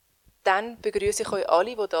dann begrüße ich euch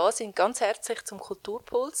alle, die da sind, ganz herzlich zum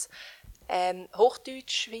Kulthurpuls.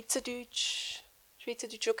 Hochdeutsch,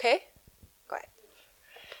 Schweizerdeutsch okay? Gut.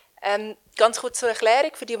 Ganz kurz zur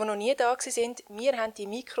Erklärung, für die noch nie da sind. Wir haben die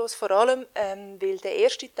Mikros vor allem, weil der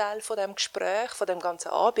erste Teil von dem Gespräch, von dem ganzen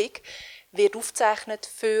Abend, wird aufgezeichnet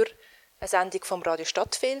für eine Sendung vom Radio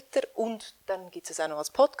Stadtfilter und dann gibt es auch noch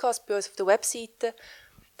als Podcast bei uns auf der Webseite.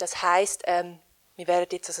 Das heisst, wir werden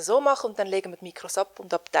jetzt also so machen und dann legen wir die Mikros ab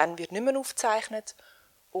und ab dann wird nicht mehr aufgezeichnet.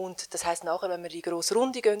 Und das heisst, nachher, wenn wir in die grosse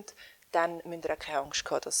Runde gehen, dann müsst ihr auch keine Angst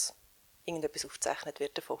haben, dass irgendetwas aufgezeichnet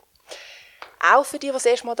wird davon. Auch für die, die das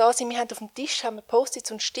erste Mal da sind, wir haben auf dem Tisch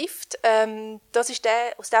Post-its und Stift. Das ist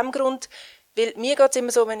aus dem Grund, weil mir geht es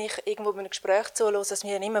immer so, wenn ich irgendwo bei einem Gespräch zuhöre, dass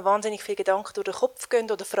mir dann immer wahnsinnig viele Gedanken durch den Kopf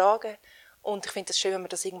gehen oder Fragen. Und ich finde es schön, wenn man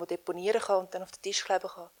das irgendwo deponieren kann und dann auf den Tisch kleben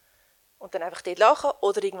kann. Und dann einfach dort lachen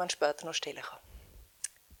oder irgendwann später noch stellen kann.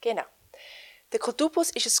 Genau. Der Kulthurpuls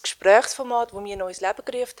ist ein Gesprächsformat, das wir neu ins Leben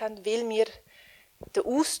gerufen haben, weil wir den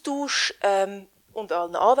Austausch unter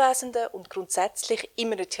allen Anwesenden und grundsätzlich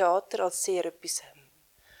immer ein Theater als sehr etwas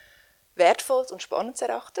Wertvolles und Spannendes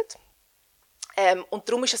erachten. Und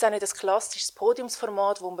darum ist es auch nicht ein klassisches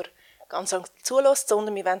Podiumsformat, wo man ganz lang zulässt,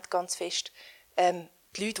 sondern wir wollen ganz fest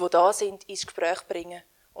die Leute, die da sind, ins Gespräch bringen.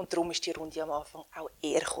 Und darum ist die Runde am Anfang auch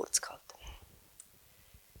eher kurz gehalten.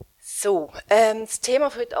 So, das Thema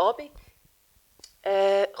für heute Abend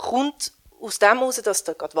kommt aus dem heraus, dass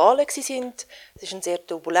da gerade Wahlen waren. Es war ein sehr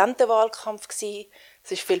turbulenter Wahlkampf.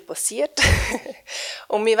 Es ist viel passiert.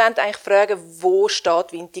 Und wir wollen eigentlich fragen, wo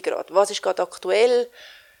steht Winti gerade? Was ist gerade aktuell?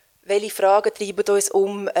 Welche Fragen treiben uns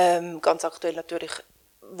um? Ganz aktuell natürlich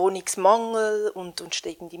Wohnungsmangel und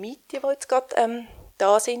steigende Mieten, die jetzt gerade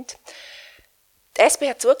da sind. Die SP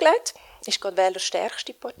hat zugelegt, ist gerade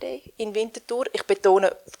wählerstärkste Partei in Winterthur. Ich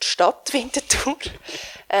betone die Stadt Winterthur.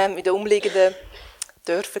 In den umliegenden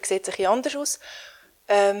Dörfern sieht es ein bisschen anders aus.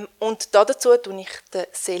 Und dazu begrüße ich den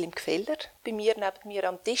Selim Gfeller bei mir, neben mir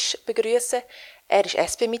am Tisch begrüßen. Er ist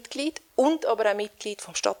SP-Mitglied und aber auch Mitglied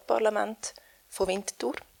vom Stadtparlament von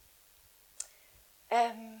Winterthur.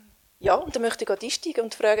 Ja, und dann möchte ich gerade einsteigen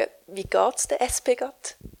und fragen, wie geht es der SP gerade?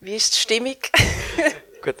 Wie ist die Stimmung?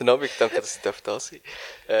 Guten Abend, danke, dass ich da sein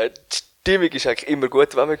darf. Die Stimmung ist eigentlich immer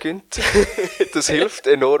gut, wenn man gönnt. Das hilft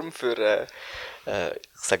enorm für,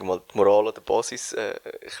 ich sage mal, die Moral oder die Basis ein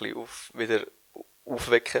bisschen wieder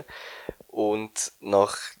aufwecken. Und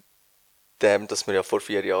nachdem, dass wir ja vor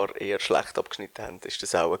 4 Jahren eher schlecht abgeschnitten haben, ist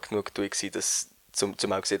das auch genug gewesen, dass zum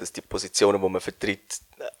auch sehen, dass die Positionen, die man vertritt,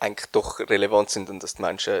 eigentlich doch relevant sind und dass die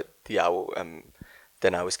Menschen die auch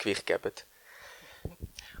dann auch ins Gewicht geben.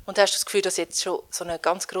 Und hast du das Gefühl, dass jetzt schon so eine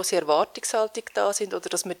ganz grosse Erwartungshaltung da sind oder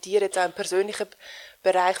dass man dir jetzt auch im persönlichen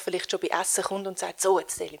Bereich vielleicht schon bei Essen kommt und sagt, so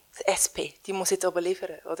jetzt Selim, das SP, die muss jetzt aber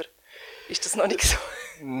liefern, oder ist das noch nicht so?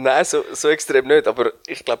 Nein, so extrem nicht, aber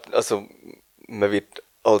ich glaube, also man wird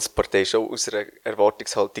als Partei schon aus einer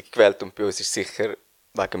Erwartungshaltung gewählt und bei uns ist sicher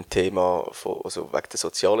wegen dem Thema, also wegen den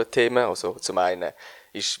sozialen Themen, also zum einen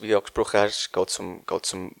ist, wie du angesprochen hast, geht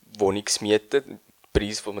es um Wohnungsmieten, den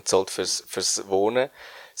Preis, den man zahlt fürs Wohnen.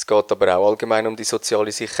 Es geht aber auch allgemein um die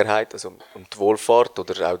soziale Sicherheit, also um die Wohlfahrt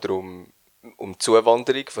oder auch darum, um die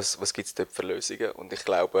Zuwanderung. Was gibt es dort für Lösungen? Und ich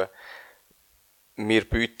glaube, wir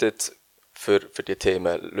bieten für die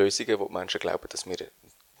Themen Lösungen, wo die Menschen glauben, dass wo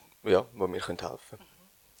wir helfen können.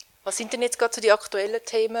 Was sind denn jetzt gerade so die aktuellen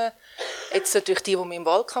Themen? Jetzt natürlich die man im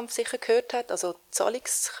Wahlkampf sicher gehört hat. Also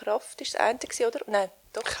Zahlungskraft ist das eine, oder? Nein,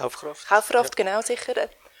 doch. Kaufkraft. Kaufkraft, ja. Genau, sicher.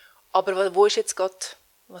 Aber wo ist jetzt gerade,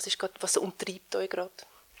 was umtreibt euch gerade?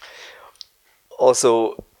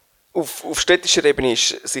 Also auf städtischer Ebene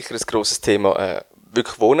ist sicher ein grosses Thema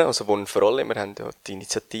wirklich Wohnen, also Wohnen für alle. Wir haben ja die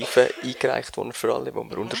Initiative eingereicht, Wohnen für alle, wo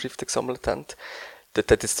wir Unterschriften gesammelt haben.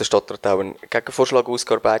 Dort hat jetzt der Stadtrat auch einen Gegenvorschlag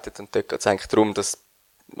ausgearbeitet und dort geht es eigentlich darum,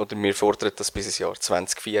 wir fordern, dass bis ins Jahr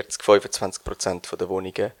 2040 25% der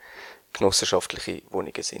Wohnungen genossenschaftliche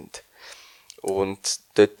Wohnungen sind. Und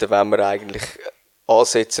dort wollen wir eigentlich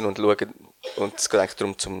ansetzen und schauen, und es geht eigentlich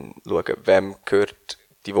darum, zu schauen, wem gehört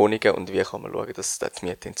die Wohnungen und wie kann man schauen, dass die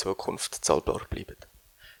Mieten in Zukunft zahlbar bleiben.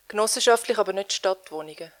 Genossenschaftlich, aber nicht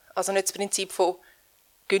Stadtwohnungen. Also nicht das Prinzip von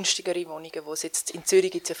günstigeren Wohnungen, wo es jetzt in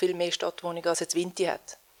Zürich gibt es ja viel mehr Stadtwohnungen, als jetzt Winti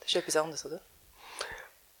hat. Das ist etwas anderes, oder?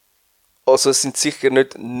 Also es sind sicher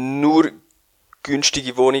nicht nur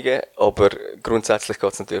günstige Wohnungen, aber grundsätzlich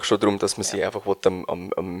geht es natürlich schon darum, dass man sie einfach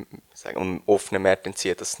am offenen Markt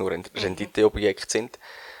entziehen, dass es nur Renditeobjekte sind.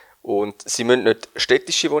 Und sie müssen nicht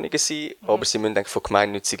städtische Wohnungen sein, aber sie müssen eigentlich von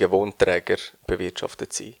gemeinnützigen Wohnträgern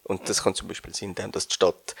bewirtschaftet sein. Und das kann zum Beispiel sein, dass die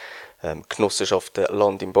Stadt Genossenschaften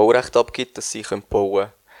Land im Baurecht abgibt, dass sie bauen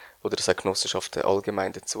können, oder dass auch Genossenschaften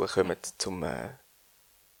allgemein dazu kommen, zum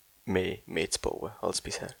mehr zu bauen als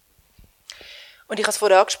bisher. Und ich habe es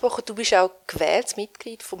vorher angesprochen, du bist auch gewähltes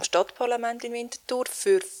Mitglied vom Stadtparlament in Winterthur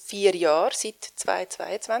für 4 Jahre, seit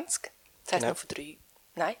 2022. Das heisst genau. noch für 3.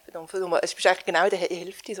 Nein, verdammt. Es ist eigentlich genau in der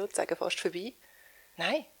Hälfte sozusagen fast vorbei.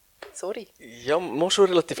 Nein, sorry. Ja, mal schon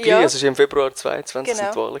relativ gleich. Ja. Es war im Februar 2022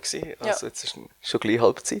 Genau. die Wahlen gewesen. Also jetzt ist schon gleich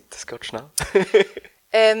Halbzeit, das geht schnell.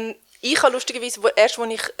 Ich habe lustigerweise, als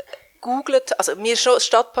ich googelt, also das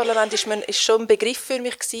Stadtparlament ist schon ein Begriff für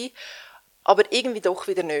mich gewesen, aber irgendwie doch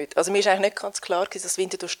wieder nicht. Also mir ist eigentlich nicht ganz klar gewesen, dass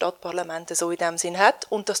Winterthur Stadtparlamente so in dem Sinn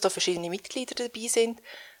hat und dass da verschiedene Mitglieder dabei sind.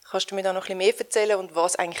 Kannst du mir da noch ein bisschen mehr erzählen und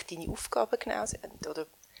was eigentlich deine Aufgaben genau sind oder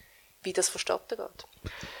wie das vonstatten geht?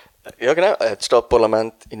 Ja, genau. Das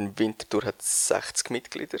Stadtparlament in Winterthur hat 60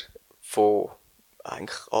 Mitglieder von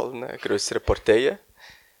eigentlich allen grösseren Parteien.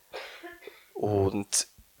 Und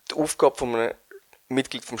die Aufgabe von einem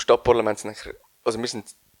Mitglied vom Stadtparlament sind eigentlich, also wir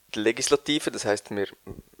sind die Legislative, das heisst, wir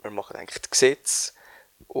machen eigentlich die Gesetze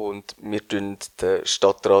und wir tun den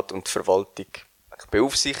Stadtrat und die Verwaltung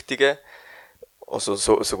beaufsichtigen. Also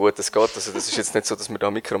so gut es geht. Also das ist jetzt nicht so, dass wir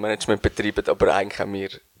da Mikromanagement betreiben, aber eigentlich haben wir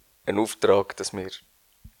einen Auftrag, dass wir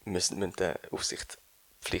müssen die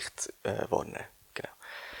Aufsichtspflicht wahrnehmen. Genau.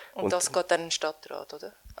 Und das geht dann in den Stadtrat,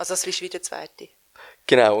 oder? Also das ist wieder der zweite.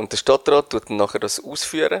 Genau, und der Stadtrat tut dann nachher das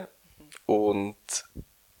ausführen. Und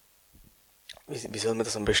wie soll man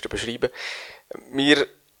das am besten beschreiben? Wir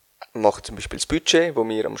machen zum Beispiel das Budget, wo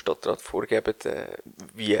wir am Stadtrat vorgeben,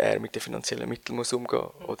 wie er mit den finanziellen Mitteln muss umgehen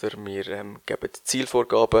muss. Oder wir geben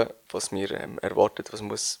Zielvorgaben, was wir erwarten, was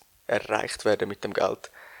muss erreicht werden mit dem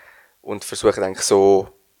Geld. Und versuchen eigentlich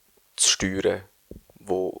so zu steuern,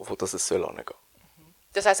 wo das es soll hingehen.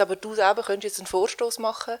 Das heisst aber, du selber könntest jetzt einen Vorstoß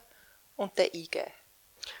machen und den eingeben?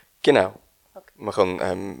 Genau. Okay. Man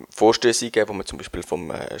kann Vorstöße eingeben, wo man zum Beispiel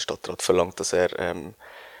vom Stadtrat verlangt, dass er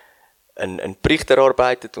einen Bericht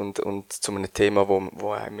erarbeitet und zu einem Thema,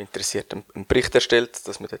 wo einem interessiert, einen Bericht erstellt,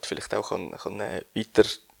 dass man dort vielleicht auch kann weiter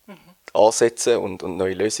ansetzen und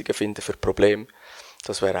neue Lösungen finden für Probleme.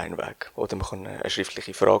 Das wäre ein Weg. Oder man kann eine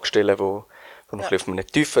schriftliche Frage stellen, wo noch auf einer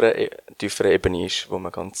tieferen Ebene ist, wo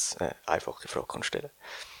man ganz einfache Fragen kann stellen.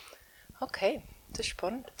 Okay, das ist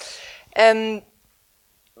spannend.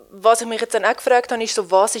 Was ich mich jetzt dann auch gefragt habe, ist so,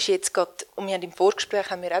 was ist jetzt gerade, und wir haben im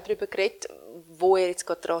Vorgespräch auch darüber geredet, wo ihr jetzt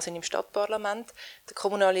gerade dran sind im Stadtparlament. Der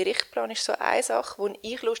kommunale Richtplan ist so eine Sache, wo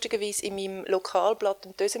ich lustigerweise in meinem Lokalblatt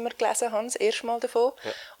im Dösimer gelesen habe, das erste Mal davon.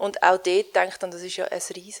 Ja. Und auch dort denke ich dann, das ist ja ein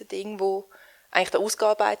riesen Ding, wo eigentlich da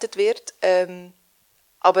ausgearbeitet wird.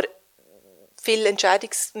 Aber viele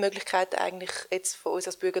Entscheidungsmöglichkeiten eigentlich jetzt von uns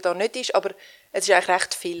als Bürger da nicht ist, aber es ist eigentlich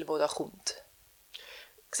recht viel, was da kommt.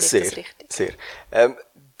 Sehr, sehr.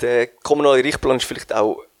 Der kommunale Richtplan ist vielleicht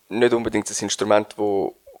auch nicht unbedingt das Instrument,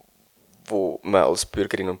 wo man als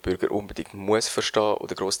Bürgerinnen und Bürger unbedingt muss verstehen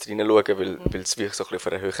oder gross reinschauen, weil es wirklich so ein bisschen auf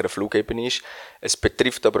einer höheren Flugebene ist. Es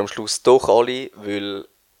betrifft aber am Schluss doch alle, weil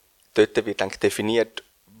dort wird eigentlich definiert,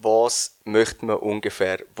 was möchte man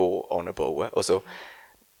ungefähr wo anbauen. Also,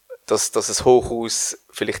 dass ein Hochhaus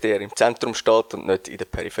vielleicht eher im Zentrum steht und nicht in der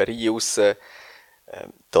Peripherie raus.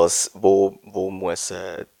 Das, wo muss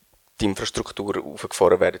die Infrastruktur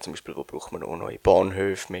aufgefahren werden, zum Beispiel, wo braucht man auch neue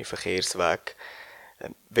Bahnhöfe, mehr Verkehrswege,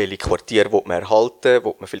 welche Quartiere will man erhalten,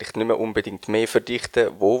 will man vielleicht nicht mehr unbedingt mehr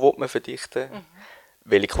verdichten, wo will man verdichten,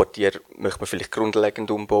 welche Quartiere möchte man vielleicht grundlegend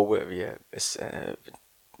umbauen,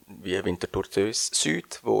 wie Winterthur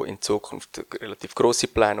Süd, wo in Zukunft relativ grosse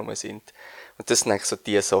Pläne sind. Und das sind eigentlich so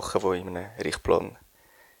die Sachen, die in einem Richtplan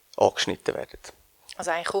angeschnitten werden. Also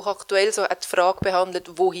eigentlich auch aktuell so die Frage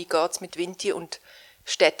behandelt, wohin geht es mit Winti und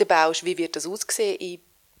Städtebau, wie wird das aussehen in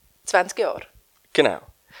 20 Jahren? Genau.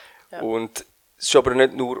 Ja. Und es ist aber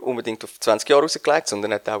nicht nur unbedingt auf 20 Jahre ausgelegt,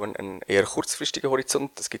 sondern hat auch einen eher kurzfristigen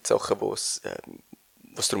Horizont. Es gibt Sachen, wo es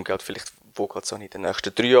darum geht, vielleicht, wo geht es in den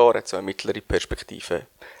nächsten 3 Jahren, hat so eine mittlere Perspektive,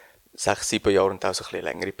 6, 7 Jahre und auch so ein bisschen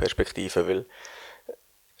längere Perspektive, weil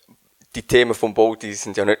die Themen vom Bau, die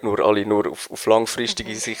sind ja nicht nur alle auf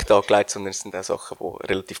langfristige Sicht angelegt, sondern es sind auch Sachen, die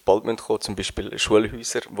relativ bald kommen müssen. Zum Beispiel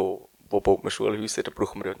Schulhäuser. Wo baut man Schulhäuser? Da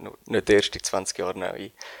brauchen wir nicht erst in 20 Jahren neu,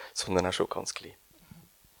 sondern auch schon ganz klein.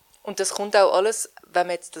 Und das kommt auch alles, wenn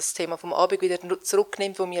man jetzt das Thema vom Abend wieder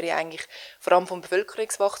zurücknimmt, wo wir ja eigentlich vor allem vom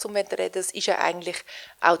Bevölkerungswachstum reden, das ist ja eigentlich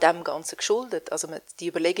auch dem Ganzen geschuldet. Also die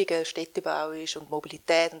Überlegungen, Städtebau ist und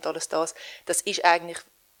Mobilität und alles das ist eigentlich,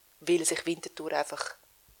 weil sich Winterthur einfach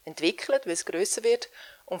entwickelt, weil es grösser wird.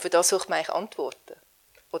 Und für das sucht man eigentlich Antworten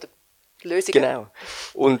oder Lösungen. Genau.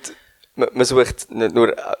 Und man sucht nicht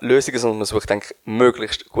nur Lösungen, sondern man sucht eigentlich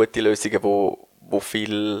möglichst gute Lösungen, wo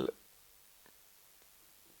viel,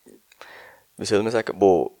 wie soll man sagen,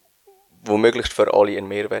 wo wo möglichst für alle einen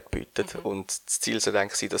Mehrwert bietet. Und das Ziel soll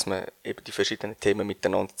eigentlich sein, dass man eben die verschiedenen Themen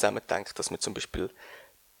miteinander zusammendenkt, dass man zum Beispiel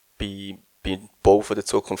beim Bau von der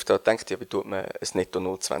Zukunft da denkt, ja, wie tut man ein Netto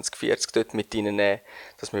 0 2040 dort mit reinnehmen,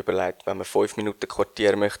 dass man überlegt, wenn man 5 Minuten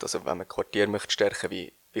Quartier möchte, also wenn man Quartier möchte stärken,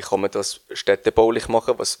 wie kann man das städtebaulich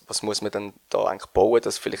machen, was muss man dann da eigentlich bauen,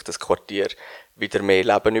 dass vielleicht das Quartier wieder mehr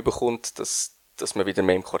Leben bekommt, dass man wieder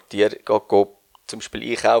mehr im Quartier geht, zum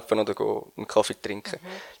Beispiel einkaufen oder einen Kaffee trinken.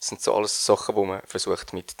 Das sind so alles Sachen, die man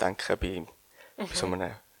versucht mitzudenken bei so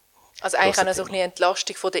einem. Also eigentlich auch so eine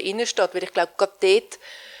Entlastung von der Innenstadt, weil ich glaube, gerade dort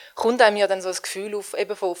kommt einem ja dann so das Gefühl auf,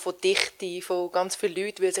 eben von Dichte, von ganz vielen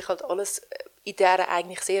Leuten, weil sich halt alles in dieser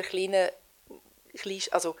eigentlich sehr kleinen,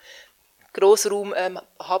 also Grossraum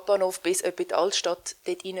Hauptbahnhof bis etwa in die Altstadt,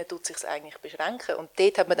 dort rein tut sich eigentlich beschränken. Und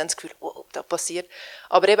dort hat man dann das Gefühl, oh, da passiert.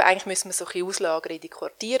 Aber eben eigentlich müssen wir so ein bisschen auslagern in die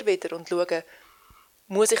Quartiere wieder und schauen,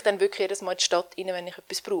 muss ich dann wirklich jedes Mal in die Stadt rein, wenn ich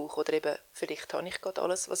etwas brauche? Oder eben, vielleicht habe ich gerade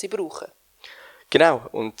alles, was ich brauche. Genau,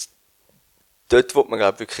 und dort will man,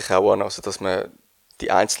 glaube ich, wirklich auch an, also dass man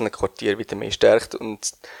die einzelnen Quartiere wieder mehr stärkt.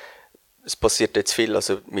 Und es passiert jetzt viel,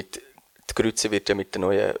 also mit die Grütze wird ja mit der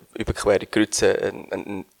neuen Überquerung Grütze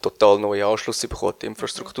einen total neuen Anschluss bekommen, die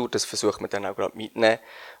Infrastruktur. Das versucht man dann auch gerade mitnehmen,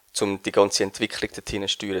 um die ganze Entwicklung dorthin zu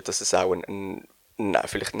steuern, dass es auch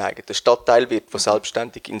vielleicht ein eigener Stadtteil wird, der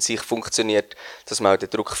selbstständig in sich funktioniert, dass man auch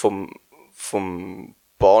den Druck vom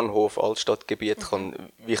Bahnhof, Altstadtgebiet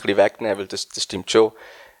kann wie ein bisschen wegnehmen, weil das stimmt schon.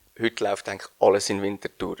 Heute läuft eigentlich alles in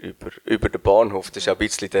Winterthur über den Bahnhof. Das ist auch ein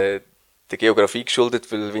bisschen der Geografie geschuldet,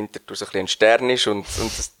 weil Winterthur so ein bisschen ein Stern ist und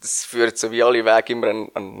das führt so wie alle Wege immer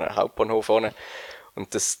an den Hauptbahnhof an.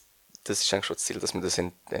 Und das ist eigentlich schon das Ziel, dass man das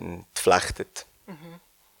entflechtet.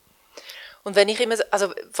 Und wenn ich immer,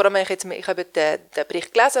 also vor allem ich habe den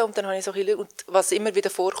Bericht gelesen und dann habe ich so ein bisschen, und was immer wieder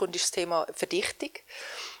vorkommt, ist das Thema Verdichtung.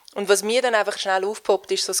 Und was mir dann einfach schnell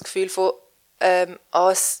aufpoppt, ist so das Gefühl von,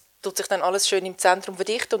 es tut sich dann alles schön im Zentrum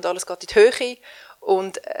verdichten und alles geht in die Höhe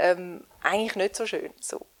und eigentlich nicht so schön.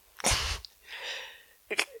 So.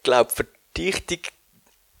 Ich glaube, Verdichtung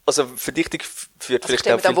führt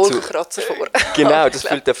vielleicht auch viel Wolkenkratzer vor. Genau, das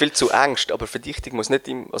führt auch viel zu Angst, aber Verdichtung ist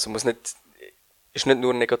nicht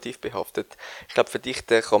nur negativ behaftet. Ich glaube,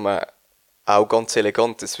 verdichten kann man auch ganz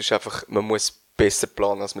elegant. Es ist einfach, man muss besser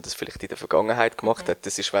planen, als man das vielleicht in der Vergangenheit gemacht hat.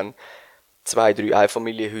 Das ist, wenn 2, 3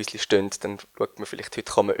 Einfamilienhäuschen stehen, dann schaut man vielleicht,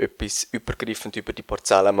 heute kann man etwas übergreifend über die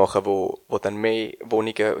Parzellen machen, wo dann mehr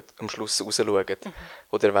Wohnungen am Schluss rausschauen.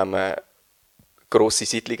 Oder wenn man grosse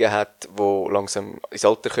Siedlungen hat, die langsam ins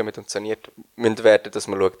Alter kommen und saniert müssen werden, dass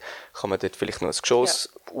man schaut, kann man dort vielleicht noch ein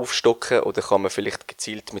Geschoss aufstocken oder kann man vielleicht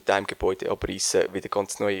gezielt mit einem Gebäude abreißen, wieder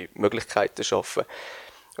ganz neue Möglichkeiten schaffen.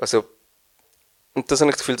 Also, und das habe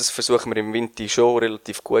ich das Gefühl, das versuchen wir im Winter schon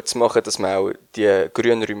relativ gut zu machen, dass wir auch die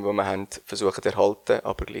Grünräume, die wir haben, versuchen zu erhalten,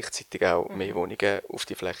 aber gleichzeitig auch mehr Wohnungen auf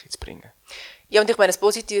die Fläche zu bringen. Ja, und ich meine, das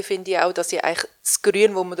Positive finde ich auch, dass ja eigentlich das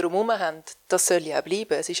Grün, das wir drumherum haben, das soll ja auch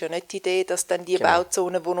bleiben. Es ist ja nicht die Idee, dass dann die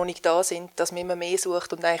Bauzonen, die noch nicht da sind, dass man immer mehr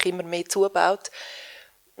sucht und eigentlich immer mehr zubaut.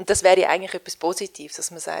 Und das wäre ja eigentlich etwas Positives,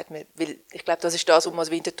 dass man sagt, weil ich glaube, das ist das, was man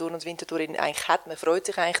als Winterthur und Winterthurin eigentlich hat. Man freut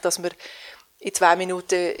sich eigentlich, dass man in 2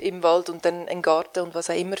 Minuten im Wald und dann einen Garten und was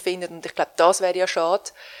auch immer findet. Und ich glaube, das wäre ja schade.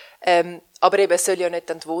 Aber eben, es soll ja nicht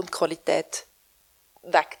dann die Wohntqualität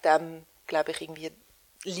wegen dem, glaube ich, irgendwie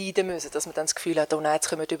leiden müssen, dass man dann das Gefühl hat, oh nein, jetzt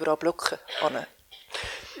kommen wir überall Blöcke an.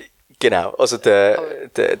 Genau, also der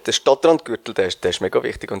Stadtrandgürtel, der ist mega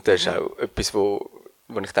wichtig und der ist auch etwas, wo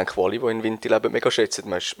ich denke, alle, die in Winter leben, mega schätzen.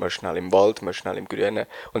 Man ist schnell im Wald, man ist schnell im Grünen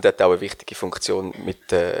und hat auch eine wichtige Funktion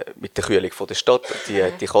mit der Kühlung von der Stadt.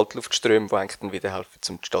 Die Kaltluftströme, die eigentlich dann wieder helfen,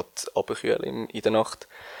 um die Stadt abzukühlen in der Nacht.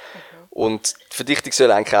 Und die Verdichtung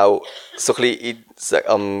soll eigentlich auch so ein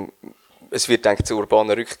bisschen es wird eigentlich zu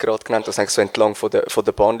urbanen Rückgrat genannt, das eigentlich so entlang von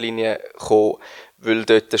der Bahnlinie kommen, weil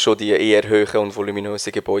dort schon die eher hohen und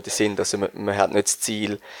voluminösen Gebäude sind. Also man hat nicht das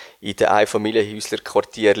Ziel, in den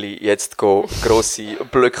Einfamilienhäusler-Quartierli jetzt grosse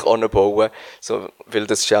Blöcke anbauen, so, weil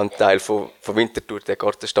das ist auch ein Teil von Winterthur, der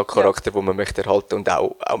Gartenstadtcharakter, den man möchte erhalten und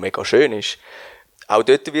auch mega schön ist. Auch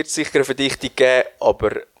dort wird es sicher eine Verdichtung geben,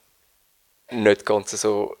 aber nicht ganz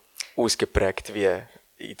so ausgeprägt wie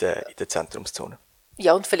in der Zentrumszone.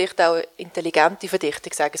 Ja, und vielleicht auch eine intelligente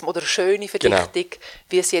Verdichtung, sagen wir, oder eine schöne Verdichtung,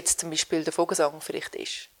 wie es jetzt zum Beispiel der Vogelsang vielleicht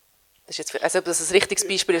ist. Das ist jetzt, also ob das ein richtiges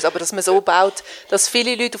Beispiel ist, aber dass man so baut, dass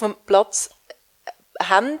viele Leute auf dem Platz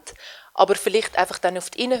haben, aber vielleicht einfach dann auf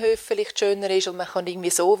die Innenhöfe vielleicht schöner ist und man kann irgendwie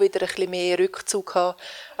so wieder ein bisschen mehr Rückzug haben.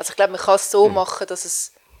 Also ich glaube, man kann es so machen, dass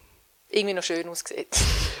es irgendwie noch schön aussieht.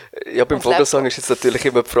 Ja, beim Vogelsang ist jetzt natürlich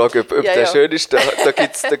immer die Frage, ob der schön ist. Da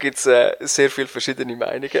gibt's sehr viele verschiedene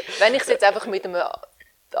Meinungen. Wenn ich es jetzt einfach mit einem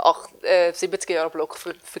 70er-Jahre-Block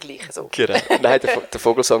vergleichen. So. Genau. Nein, der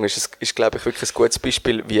Vogelsang ist, glaube ich, wirklich ein gutes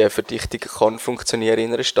Beispiel, wie eine Verdichtung kann funktionieren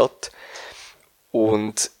in einer Stadt.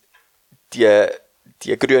 Und die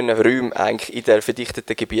grünen Räume eigentlich in der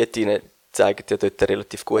verdichteten Gebiete zeigen ja dort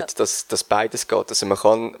relativ gut, dass beides geht. Also man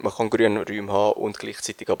kann grüne Räume haben und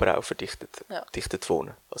gleichzeitig aber auch verdichtet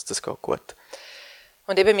wohnen. Also das geht gut.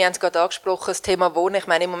 Und eben, wir haben es gerade angesprochen, das Thema Wohnen. Ich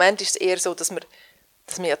meine, im Moment ist es eher so, dass wir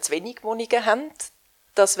ja zu wenig Wohnungen haben.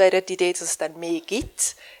 Das wäre die Idee, dass es dann mehr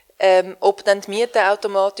gibt. Ob dann die Mieten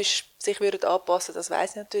automatisch sich anpassen würden, das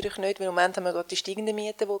weiss ich natürlich nicht. Weil im Moment haben wir gerade die steigenden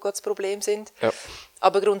Mieten, die gerade das Problem sind. Ja.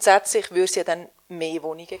 Aber grundsätzlich würde es ja dann mehr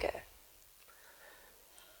Wohnungen geben.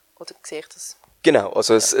 Oder sehe ich das? Genau,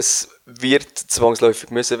 also es wird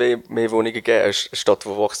zwangsläufig müssen mehr Wohnungen geben. Eine Stadt, die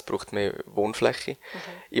wächst, braucht mehr Wohnfläche.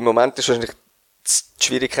 Im Moment ist wahrscheinlich die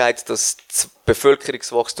Schwierigkeit, dass das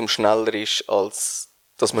Bevölkerungswachstum schneller ist, als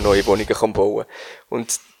dass man neue Wohnungen bauen kann.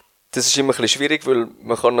 Und das ist immer ein bisschen schwierig, weil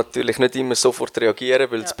man kann natürlich nicht immer sofort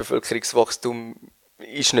reagieren, weil das Bevölkerungswachstum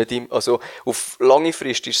ist nicht immer, also auf lange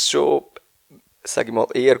Frist ist es schon, sage ich mal,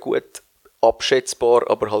 eher gut abschätzbar,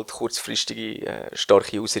 aber halt kurzfristige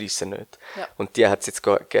starke Ausreißer nicht. Ja. Und die hat es jetzt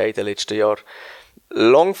gegeben in den letzten Jahren.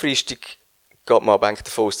 Langfristig geht man aber eigentlich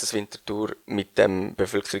davon aus, dass Winterthur mit dem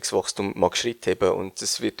Bevölkerungswachstum mag Schritt haben, und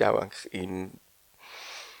es wird auch eigentlich in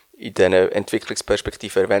dieser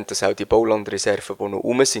Entwicklungsperspektive erwähnt, dass auch die Baulandreserven, die noch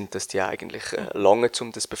rum sind, dass die eigentlich lange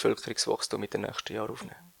um das Bevölkerungswachstum in den nächsten Jahren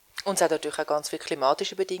aufnehmen. Und es hat natürlich auch ganz viele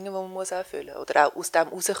klimatische Bedingungen, die man muss erfüllen muss. Oder auch aus dem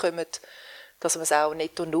herauskommen, dass man es auch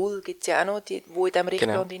netto null gibt es ja auch noch, die in diesem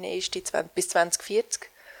Richtplan drin ist, bis 2040.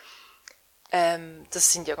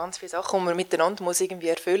 Das sind ja ganz viele Sachen, die man miteinander muss irgendwie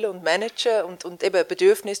erfüllen und managen. Und eben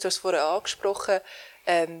Bedürfnisse, du hast es vorher angesprochen,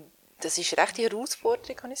 das ist eine rechte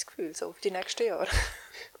Herausforderung, habe ich das Gefühl, so für die nächsten Jahre.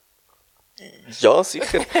 Ja,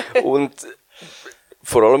 sicher. Und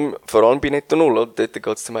vor allem bei Netto Null, dort geht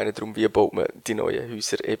es zum einen darum, wie baut man die neuen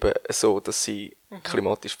Häuser eben so, dass sie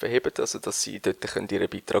klimatisch verheben, also dass sie dort ihren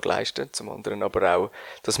Beitrag leisten können. Zum anderen aber auch,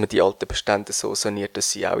 dass man die alten Bestände so saniert, dass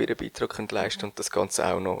sie auch ihren Beitrag leisten können, und das Ganze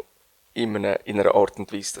auch noch in einer Art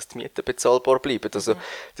und Weise, dass die Mieten bezahlbar bleiben. Also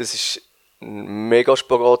das ist ein mega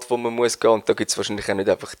Spagat, wo man muss gehen, und da gibt es wahrscheinlich auch nicht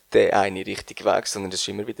einfach den einen richtigen Weg, sondern es ist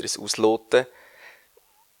immer wieder ein Ausloten,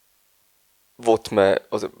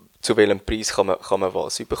 also zu welchem Preis kann man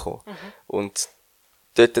was bekommen. Und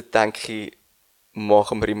dort denke ich,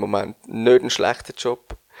 machen wir im Moment nicht einen schlechten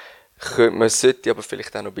Job. Man sollte aber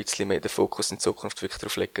vielleicht auch noch ein bisschen mehr den Fokus in Zukunft wirklich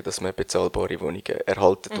darauf legen, dass man bezahlbare Wohnungen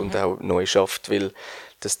erhalten und auch neu schafft, weil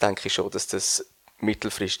das denke ich schon, dass das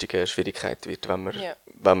mittelfristige eine Schwierigkeit wird, wenn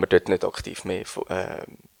man dort nicht aktiv mehr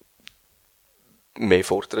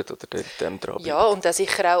fordert oder dort dran bleibt. Ja, und auch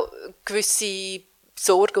sicher auch gewisse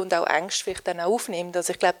Sorgen und auch Ängste vielleicht dann auch aufnimmt.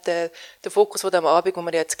 Also ich glaube, der Fokus von dem Abend, den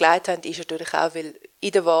wir jetzt geleitet haben, ist natürlich auch, weil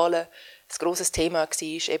in den Wahlen ein grosses Thema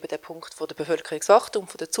war, eben der Punkt von der Bevölkerungswachstum,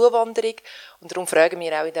 von der Zuwanderung. Und darum fragen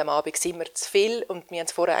wir auch in diesem Abend, sind wir zu viel? Und wir haben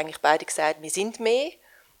es vorher eigentlich beide gesagt, wir sind mehr.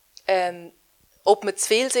 Ob wir zu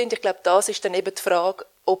viel sind, ich glaube, das ist dann eben die Frage,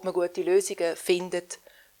 ob man gute Lösungen findet,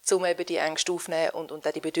 um eben die Ängste aufzunehmen und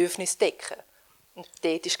auch die Bedürfnisse zu decken. Und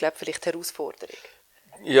dort ist, glaube ich, vielleicht die Herausforderung.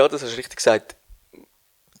 Ja, das hast du richtig gesagt.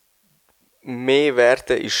 Mehr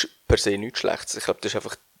werden ist per se nichts Schlechtes. Ich glaube, das ist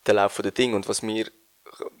einfach der Lauf der Dinge. Und was wir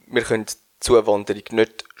können die Zuwanderung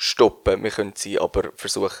nicht stoppen, wir können sie aber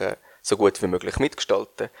versuchen, so gut wie möglich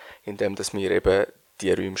mitgestalten, indem dass wir eben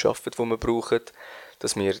die Räume schaffen, die wir brauchen,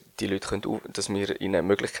 dass wir die Leute dass wir ihnen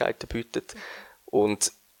Möglichkeiten bieten.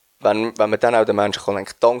 Und wenn man dann auch den Menschen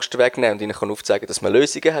die Angst wegnehmen und ihnen aufzeigen kann, dass man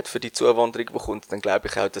Lösungen hat für die Zuwanderung, die kommt, dann glaube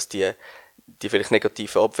ich auch, dass die vielleicht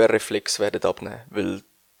negativen Abwehrreflexe werden abnehmen.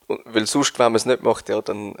 Weil sonst, wenn man es nicht macht, ja,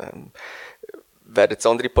 dann werden es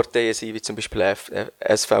andere Parteien sein, wie zum Beispiel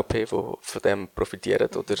SVP, die von dem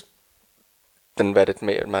profitieren. Oder dann werden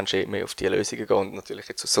mehr Menschen mehr auf diese Lösungen gehen. Und natürlich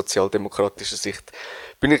jetzt aus sozialdemokratischer Sicht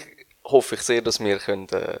hoffe ich sehr, dass wir können,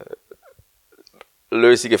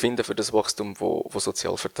 Lösungen finden für das Wachstum, wo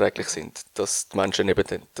sozial verträglich sind, dass die Menschen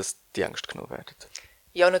eben dass die Ängste genommen werden.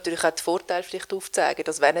 Ja, natürlich auch den Vorteil vielleicht aufzeigen,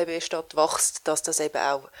 dass wenn eine Stadt wächst, dass das eben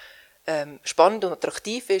auch spannend und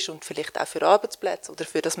attraktiv ist und vielleicht auch für Arbeitsplätze oder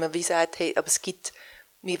für, dass man wie sagt, hey, aber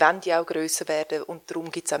wir wollen ja auch grösser werden und darum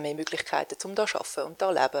gibt es auch mehr Möglichkeiten, um da zu arbeiten und da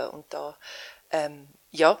zu leben und da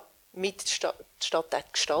mit der Stadt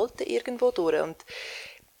auch gestalten irgendwo durch. Und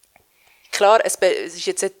klar, es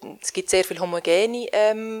gibt sehr viele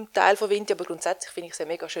homogene Teile von Winter, aber grundsätzlich finde ich es ja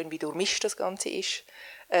mega schön, wie durchmischt das Ganze ist.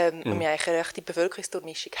 Und wir eigentlich eine rechte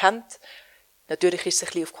Bevölkerungsdurchmischung haben. Natürlich ist es ein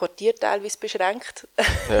bisschen auf Quartier teilweise beschränkt,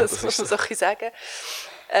 ja, das muss man so sagen.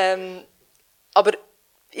 Aber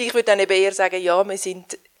ich würde dann eben eher sagen, ja, wir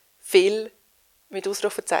sind viel mit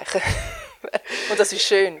Ausrufezeichen. Und das ist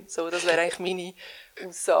schön. So, das wäre eigentlich meine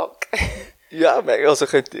Aussage. Ja, also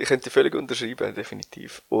ich könnte völlig unterschreiben,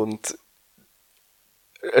 definitiv. Und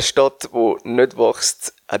eine Stadt, die nicht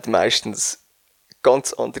wächst, hat meistens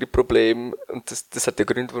ganz andere Probleme. Und das hat den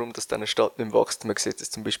Grund, warum das eine Stadt nicht wächst. Man sieht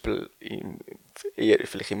das zum Beispiel eher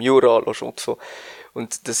vielleicht im Jura, La Chaux-de-Fonds.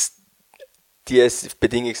 Und die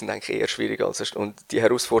Bedingungen sind eigentlich eher schwieriger als eine Stadt. Und die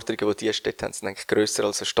Herausforderungen, die Städte haben, sind eigentlich grösser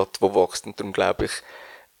als eine Stadt, die wächst. Und darum glaube ich,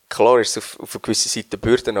 klar ist es auf einer gewissen Seite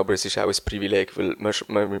Bürden, aber es ist auch ein Privileg, weil man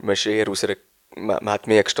ist eher man hat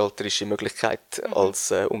mehr gestalterische Möglichkeiten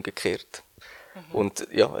als umgekehrt. Und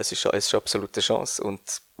ja, es ist absolut eine Chance.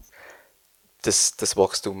 Und das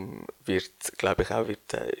Wachstum wird, glaube ich, auch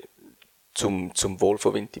zum Wohl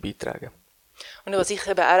von Winti beitragen. Und was ich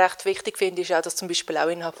eben auch recht wichtig finde, ist auch, dass zum Beispiel auch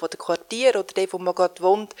innerhalb von der Quartier oder dem, wo man gerade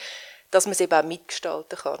wohnt, dass man es eben auch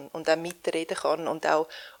mitgestalten kann und auch mitreden kann und auch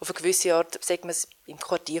auf eine gewisse Art, sagen wir es im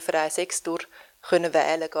Quartierverein, durch können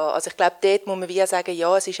wählen gehen. Also ich glaube, dort muss man wie auch sagen,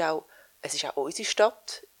 ja, es ist auch unsere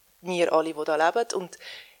Stadt, wir alle, die da leben, und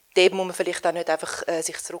dort muss man vielleicht auch nicht einfach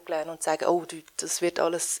sich zurücklehnen und sagen, oh, das wird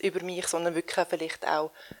alles über mich, sondern wirklich auch vielleicht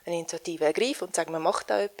auch eine Initiative ergreifen und sagen, man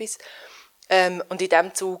macht da etwas. Und in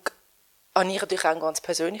diesem Zug habe ich natürlich auch einen ganz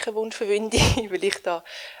persönlichen Wunsch für Winti, weil ich da,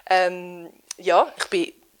 ich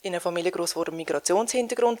bin in einer Familie gross geworden, die einen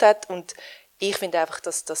Migrationshintergrund hat, und ich finde einfach,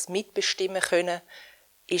 dass das Mitbestimmen können,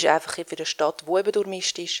 ist einfach für eine Stadt, die eben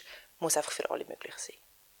durchmischt ist, muss einfach für alle möglich sein.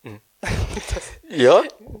 Mhm. Ja,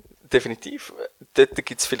 definitiv. Dort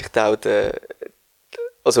gibt es vielleicht auch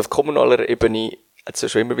also auf kommunaler Ebene hat es ja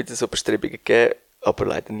schon immer wieder so Bestrebungen gegeben, aber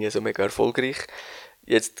leider nie so mega erfolgreich.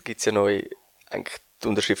 Jetzt gibt es ja neu eigentlich die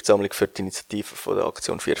Unterschriftssammlung für die Initiative von der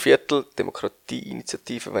Aktion 4/4,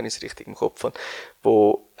 Demokratieinitiative, wenn ich es richtig im Kopf habe,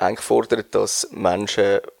 wo eigentlich fordert, dass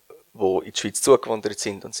Menschen, die in die Schweiz zugewandert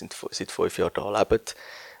sind und seit 5 Jahren da leben,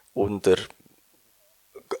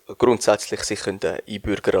 grundsätzlich sich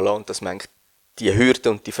einbürgern lassen, dass man die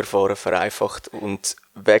Hürden und die Verfahren vereinfacht und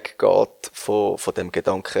weggeht von dem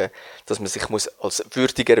Gedanken, dass man sich als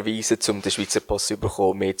würdig erweisen muss, um den Schweizer Pass zu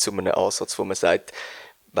bekommen, mehr zu einem Ansatz, wo man sagt,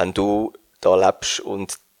 wenn du da lebst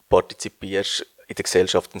und partizipierst in der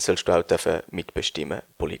Gesellschaft, dann sollst du auch mitbestimmen,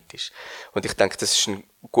 politisch. Und ich denke, das ist ein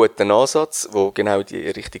guter Ansatz, der genau in die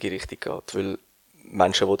richtige Richtung geht, weil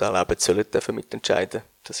Menschen, die da leben, sollen mitentscheiden.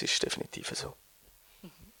 Das ist definitiv so.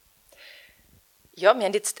 Ja, wir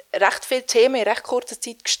haben jetzt recht viele Themen in recht kurzer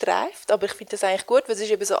Zeit gestreift, aber ich finde das eigentlich gut, weil es ist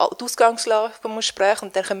eben so die Ausgangslage vom Gespräch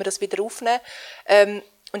und dann können wir das wieder aufnehmen.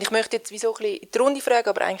 Und ich möchte jetzt wie so ein bisschen in die Runde fragen,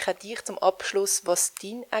 aber eigentlich auch dich zum Abschluss, was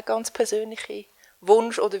dein auch ganz persönlicher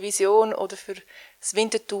Wunsch oder Vision oder für das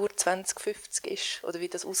Winterthur 2050 ist oder wie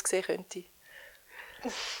das aussehen könnte.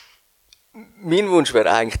 Mein Wunsch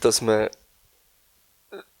wäre eigentlich, dass man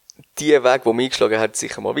die Weg, den man eingeschlagen hat,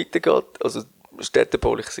 sicher mal weitergeht. Also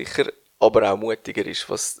städtebaulich sicher, aber auch mutiger ist,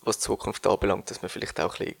 was die Zukunft anbelangt, dass man vielleicht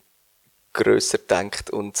auch ein bisschen grösser denkt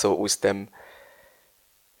und so aus dem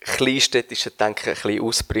kleinstädtischen Denken ein bisschen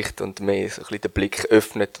ausbricht und mehr so ein bisschen den Blick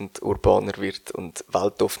öffnet und urbaner wird und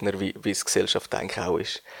weltoffener, wie es Gesellschaft eigentlich auch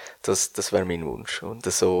ist. Das wäre mein Wunsch.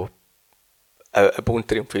 Und so eine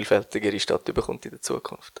buntere und vielfältigere Stadt bekommt in der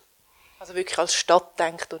Zukunft. Also wirklich als Stadt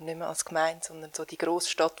denkt und nicht mehr als Gemeinde, sondern so die grosse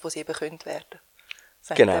Stadt, wo sie eben werden könnte.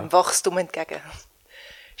 Das genau. Dem Wachstum entgegen.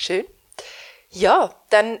 Schön. Ja,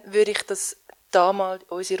 dann würde ich das da mal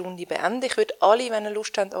unsere Runde beenden. Ich würde alle, wenn ihr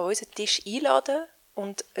Lust habt, an unseren Tisch einladen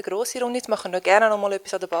und eine grosse Runde zu machen. Wir gerne noch mal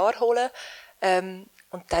etwas an der Bar holen.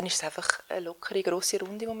 Und dann ist es einfach eine lockere, grosse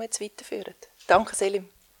Runde, die wir jetzt weiterführen. Danke, Selim.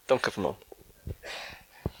 Danke vielmals.